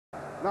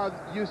Now,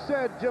 you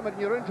said, Jim, in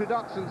your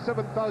introduction,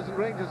 7,000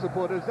 Rangers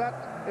supporters.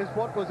 That is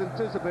what was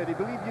anticipated.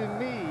 Believe you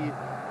me,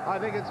 I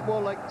think it's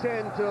more like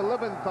 10 to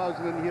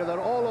 11,000 in here. They're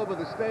all over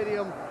the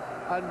stadium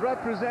and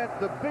represent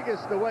the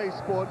biggest away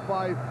support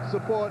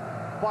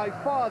by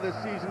far this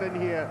season in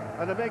here,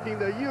 and they're making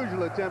their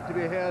usual attempt to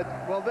be ahead.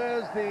 Well,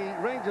 there's the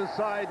Rangers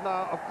side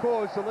now. Of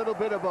course, a little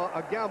bit of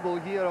a gamble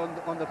here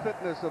on the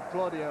fitness of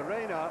Claudio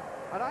Reyna,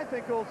 and I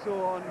think also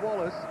on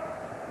Wallace.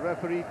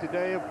 Referee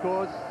today, of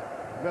course,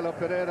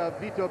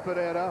 Vito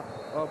Pereira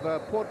of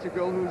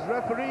Portugal, who's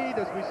refereed,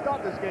 as we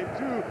start this game,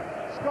 2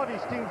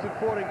 Scottish teams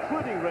before,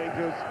 including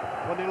Rangers,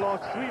 when they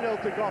lost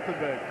 3-0 to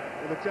Gothenburg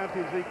in the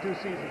Champions League 2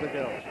 seasons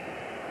ago.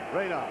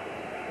 Reyna,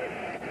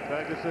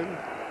 Ferguson.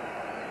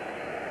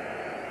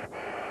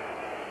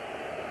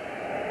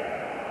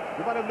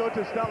 You might have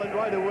noticed, Alan,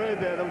 right away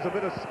there was a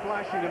bit of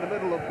splashing in the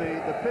middle of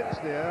the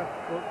pitch there.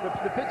 Well,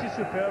 the pitch is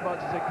superb,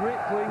 it's a great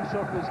playing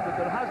surface, but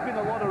there has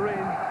been a lot of rain,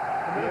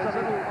 and there's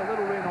a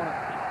little rain on it.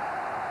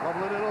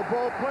 Lovely little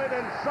ball played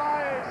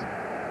inside.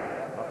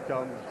 Up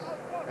comes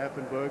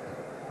Effenberg,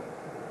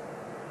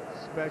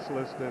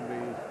 specialist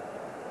in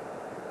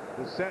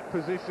the set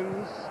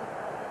positions.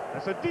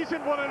 That's a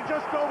decent one and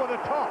just over the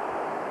top.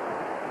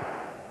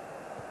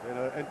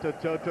 Into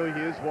Toto,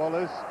 here's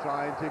Wallace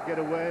trying to get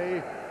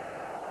away.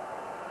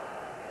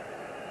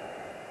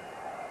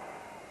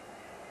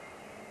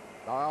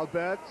 Now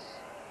Alberts.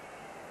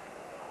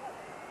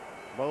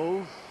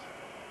 Moles.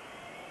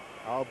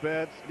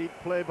 Alberts, neat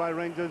play by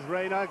Rangers.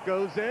 Reyna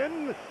goes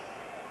in.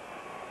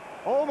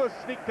 Almost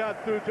sneaked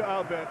that through to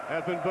Albert.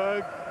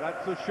 Effenberg,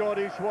 that's a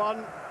shortish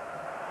one.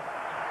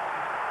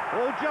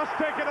 Oh, just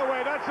taken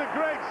away. That's a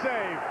great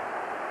save.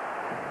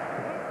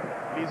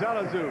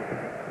 Lizarazu.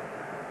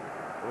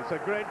 It's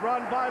a great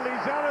run by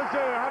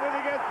Lizarazu. How did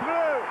he get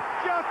through?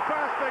 Just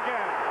past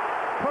again.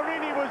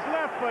 Perini was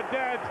left for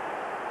dead.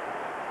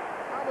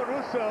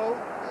 Amoruso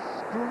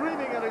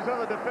screaming at his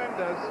other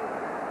defenders.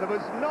 There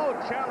was no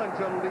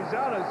challenge on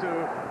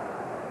Lizarazu.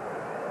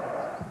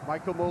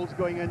 Michael Moles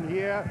going in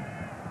here.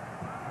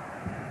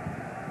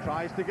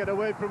 Tries to get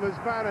away from his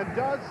man and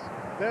does.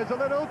 There's a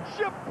little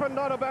chip and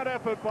not a bad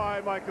effort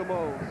by Michael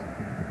Moles.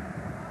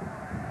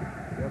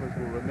 The others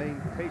will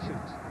remain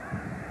patient.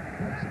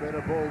 That's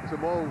better ball to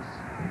Moles.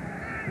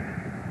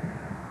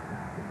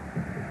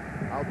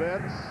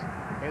 Alberts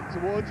in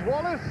towards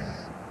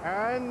Wallace.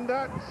 And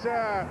that's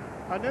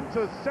an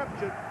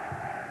interception.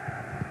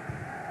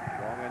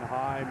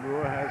 High,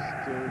 Moore has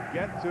to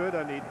get to it,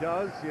 and he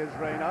does. Here's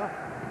Reyna.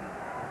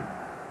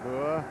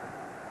 Moore.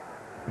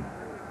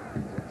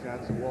 There's a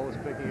chance of Wallace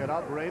picking it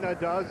up. Reyna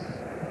does.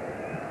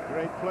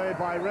 Great play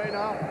by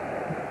Reyna.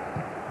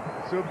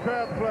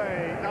 Superb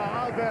play.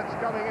 Now Albert's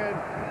coming in.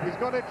 He's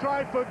going to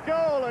try for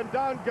goal, and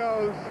down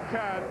goes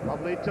Can.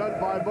 Lovely turn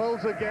by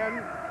Moles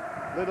again.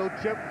 Little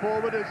chip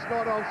forward. It's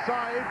not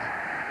offside.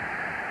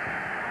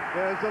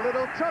 There's a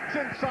little touch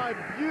inside.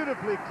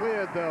 Beautifully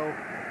cleared, though.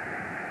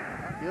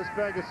 Here's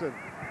Ferguson.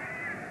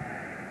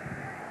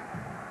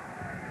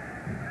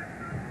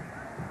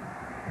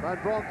 Van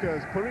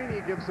Bronckhorst.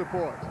 Perini gives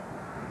support.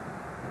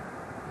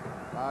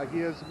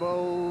 Here's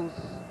Moles.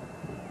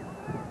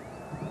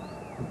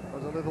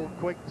 There's a little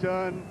quick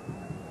turn.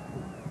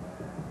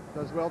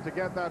 Does well to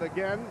get that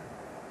again.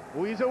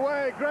 Oh, he's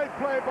away. Great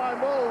play by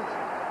Moles.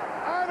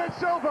 And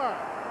it's over.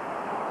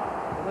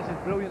 Well, this is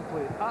brilliant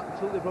play.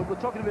 Absolutely brilliant.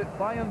 We're talking about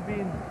Bayern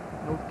being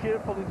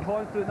careful and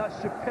confident. That's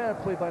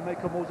superb play by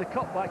Michael Moles. The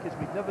cutback is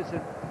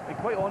magnificent, and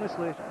quite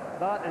honestly,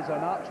 that is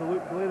an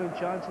absolute glaring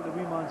chance that the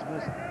wee man's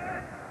missed.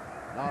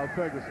 Now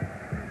Ferguson.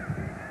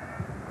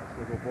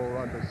 Little ball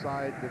on the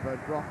side to Van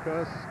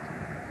Bronckhorst.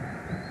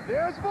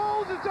 There's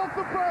Moles, it's off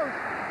the post.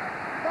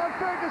 Now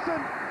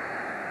Ferguson,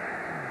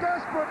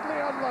 desperately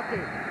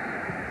unlucky.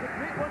 It's a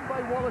great one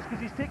by Wallace,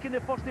 because he's taken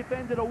the first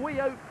defender away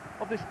out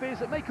of the space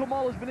that Michael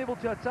Moles has been able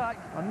to attack.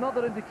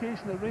 Another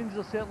indication that Rangers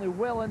are certainly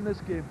well in this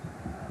game.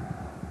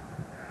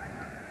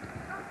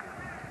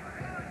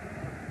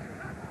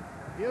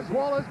 Here's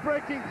Wallace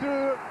breaking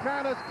through.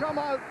 Can has come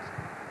out,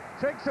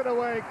 takes it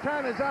away.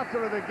 Can is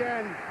after it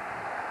again.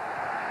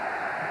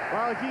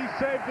 Well, he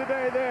saved the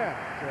day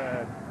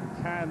there.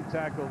 Can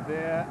tackle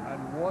there,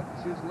 and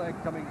watch his leg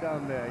coming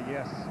down there.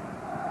 Yes,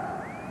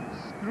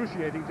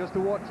 excruciating just to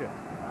watch it.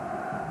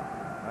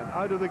 And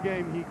out of the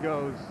game he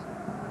goes.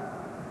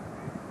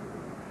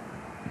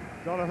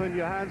 Jonathan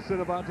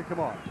Johansson about to come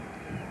on.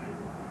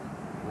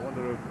 I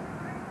wonder if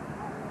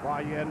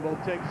Bayern will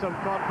take some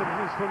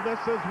confidence from this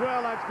as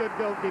well. That's good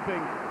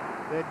goalkeeping.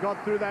 They'd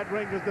got through that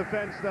Rangers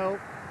defence, though.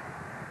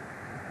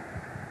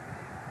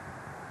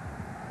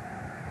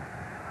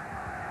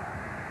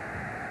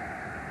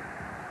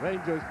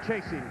 Rangers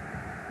chasing,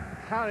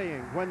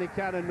 carrying when they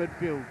can in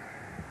midfield.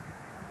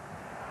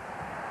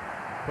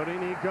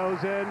 Perini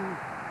goes in.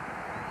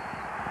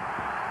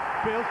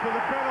 Feels for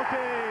the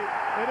penalty.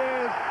 It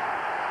is.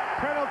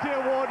 Penalty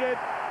awarded.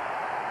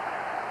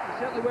 He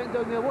certainly went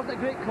down there. Wasn't a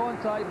great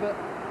contact, but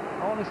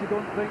I honestly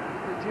don't think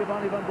that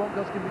Giovanni Van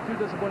Bronckhorst can be too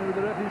disappointed with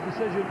the referee's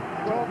decision.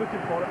 He's well looking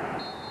for it.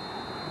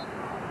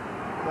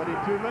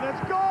 32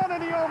 minutes gone,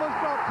 and he almost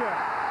got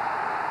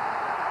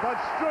But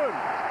Strunz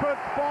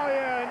puts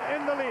Bayern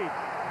in the lead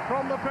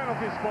from the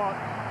penalty spot,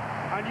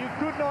 and you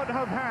could not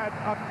have had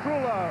a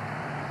crueler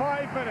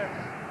 5 minutes.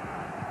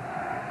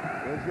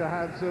 There's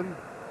Johansson.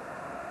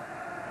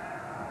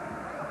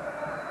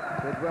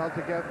 Did well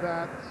to get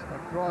that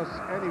across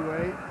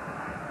anyway.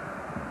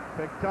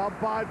 Picked up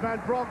by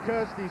Van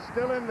Bronckhorst. He's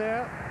still in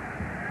there.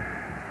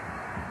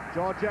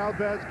 George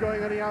Albert's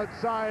going on the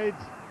outside.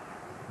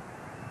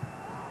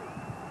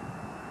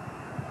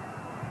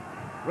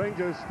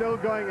 Rangers still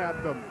going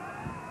at them.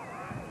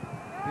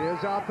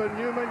 Here's Arthur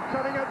Newman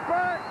cutting it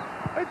back.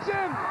 It's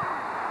in.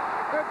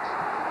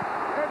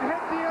 It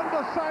hit the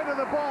underside of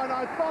the bar, and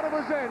I thought it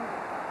was in.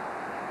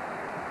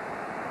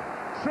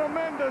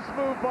 Tremendous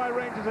move by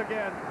Rangers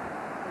again.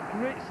 A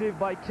great save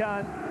by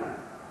Can.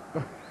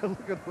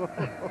 Look at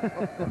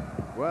that.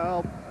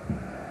 Well,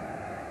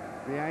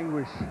 the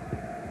anguish.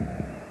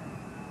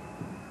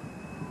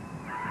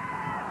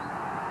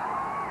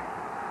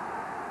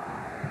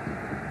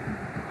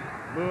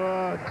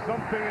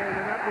 Thumping in,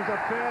 and that was a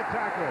fair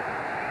tackle.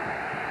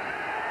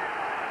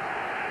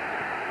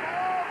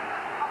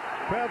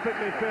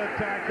 Perfectly fair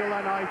tackle,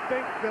 and I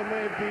think there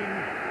may have been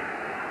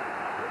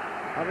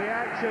a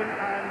reaction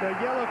and a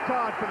yellow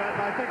card for that,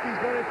 and I think he's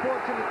very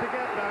fortunate to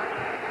get that.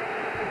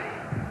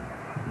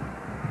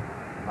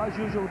 As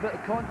usual, a bit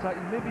of contact,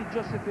 and maybe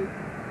just if it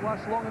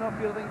lasts long enough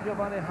here, I think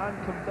Giovanni hand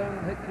come down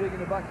and hit Craig in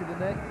the back of the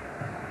neck.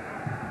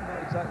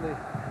 Not exactly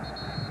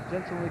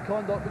gentlemanly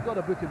conduct, but got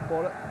a booking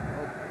for it.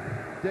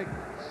 Dick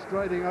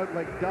striding out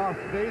like Darth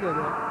Vader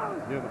there.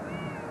 Newman.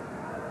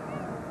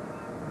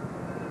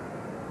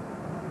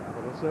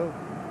 But also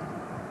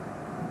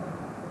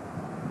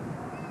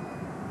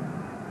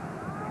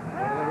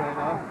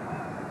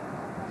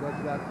judge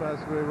that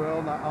pass very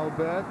well. Now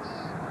Alberts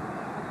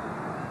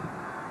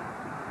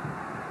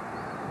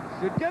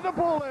should get the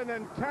ball in,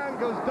 and Can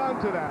goes down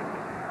to that.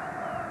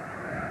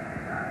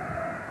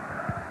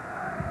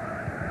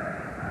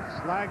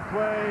 Slag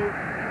play.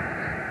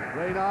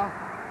 Reina.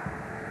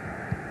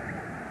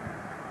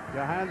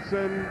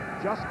 Johansson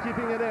just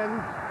keeping it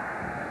in.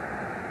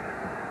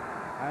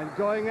 And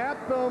going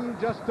at them,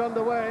 just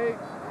underway.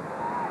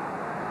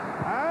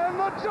 And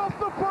much off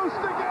the post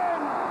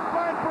again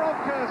by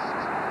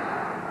Bronckhorst.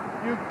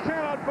 You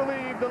cannot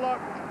believe the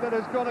luck that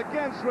has gone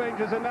against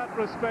Rangers in that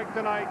respect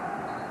tonight.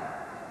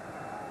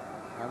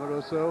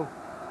 Amoroso.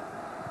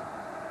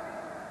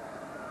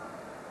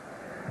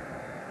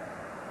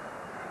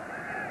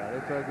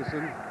 Barry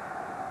Ferguson.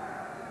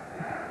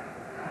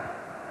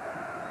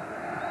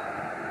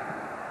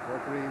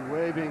 Referee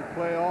waving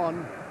play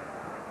on.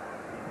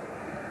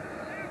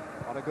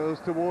 And it goes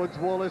towards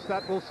Wallace.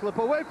 That will slip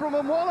away from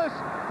him. Wallace,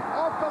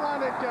 off the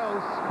line it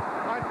goes.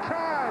 And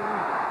Can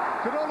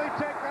could only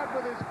take that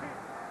with his feet.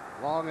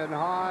 Long and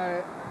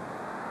high.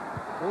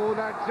 Oh,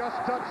 that just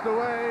touched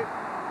away.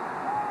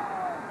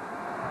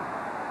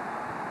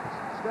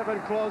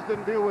 Stephen Claus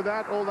didn't deal with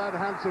that all that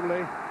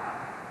handsomely.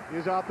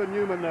 Here's Arthur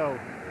Newman now.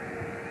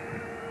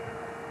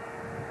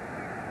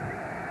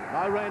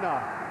 Now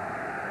Reina.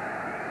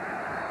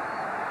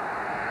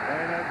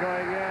 Reina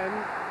going in.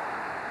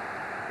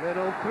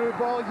 Little through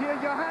ball here.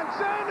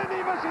 Johansson, and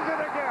he misses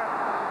it again.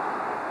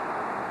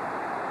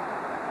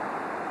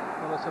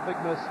 Well, it's a big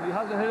miss. He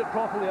hasn't hit it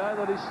properly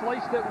either. He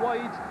sliced it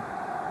wide.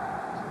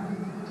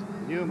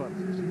 Newman.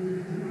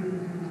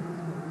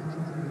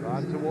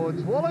 Run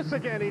towards Wallace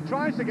again. He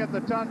tries to get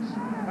the touch.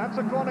 That's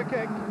a corner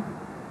kick.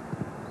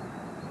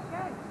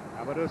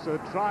 Amoroso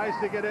tries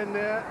to get in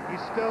there.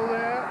 He's still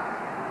there.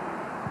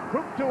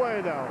 Hooked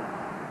away though.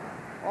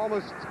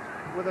 Almost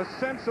with a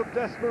sense of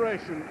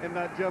desperation in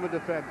that German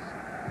defense.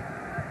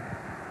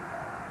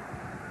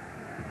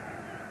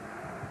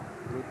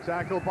 Good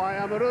tackle by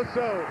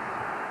Amoroso.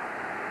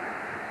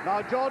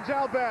 Now George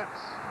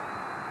Alberts.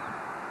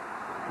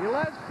 He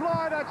lets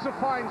fly. That's a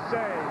fine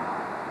save.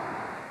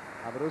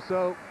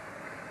 Amoroso.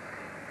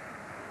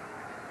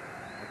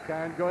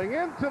 Can going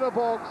into the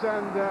box,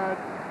 and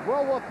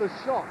well worth the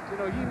shot. You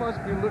know, he must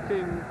be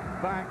looking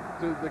back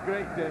to the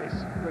great days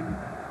when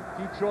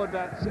he trod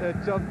that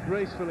tug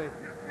gracefully.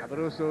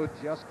 Amoroso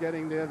just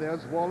getting there.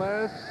 There's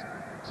Wallace.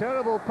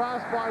 Terrible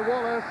pass by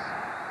Wallace.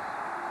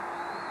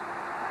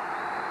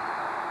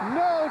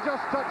 No,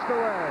 just touched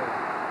away.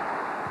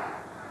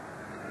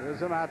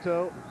 Here's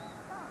Amato.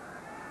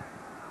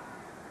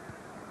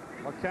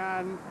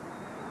 McCann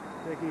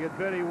taking it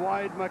very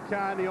wide.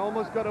 McCann, he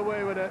almost got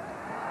away with it.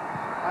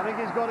 I think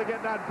he's got to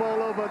get that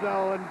ball over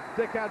now, and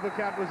Dick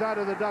Advocat was out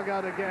of the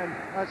dugout again.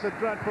 That's a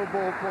dreadful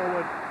ball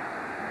forward.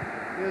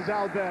 Here's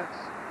Alberts.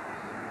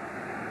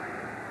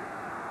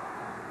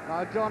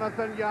 Now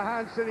Jonathan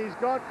Johansson, he's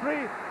got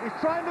free. He's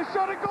trying to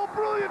shot it, go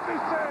brilliantly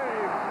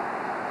saved.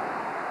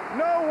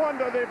 No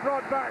wonder they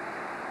brought back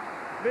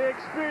the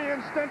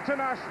experienced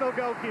international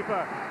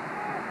goalkeeper.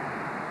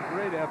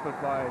 Great effort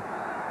by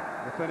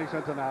the Finnish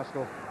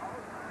international.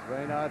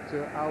 Reina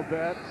to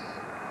Alberts.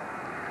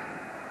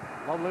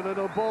 Lovely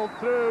little ball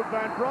through,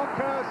 Van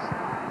Bronckhorst.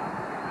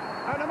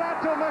 And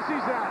Amato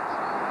misses that.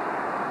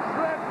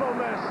 Dreadful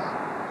miss.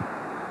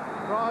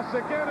 Cross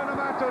again, and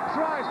Amato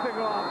tries to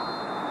go up.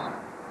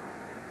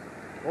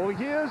 Oh,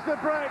 here's the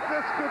break.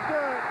 This could do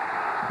it.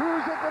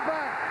 Who's at the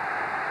back?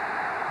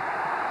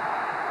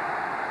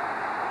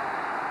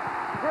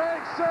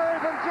 Great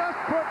save and just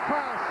quick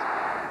pass.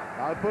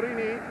 Now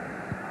Burini.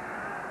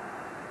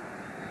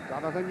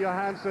 Jonathan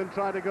Johansson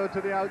trying to go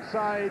to the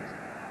outside.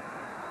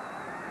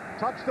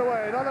 Touched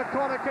away. Another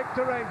corner kick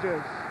to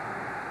Rangers.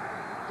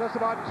 Just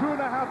about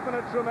 2.5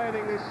 minutes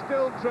remaining. They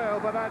still trail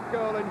by that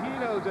goal, and he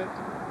knows it.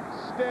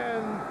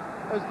 Stern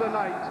as the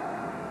night.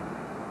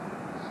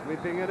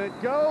 Sweeping in it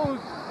goes.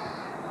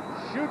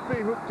 Should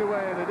be hooked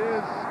away, and it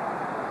is.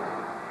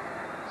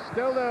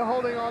 Still they're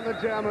holding on the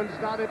Germans.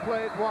 Now they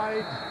play it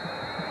wide.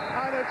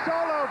 And it's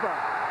all over.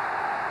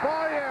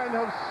 Bayern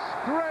have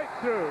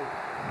scraped through.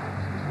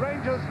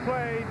 Rangers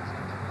played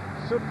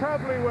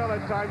superbly well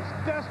at times,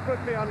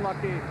 desperately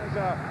unlucky. As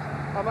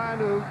a man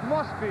who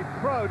must be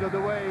proud of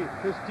the way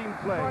his team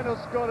played. Final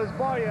score is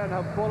Bayern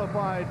have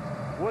qualified,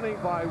 winning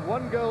by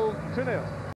 1-0 to 0.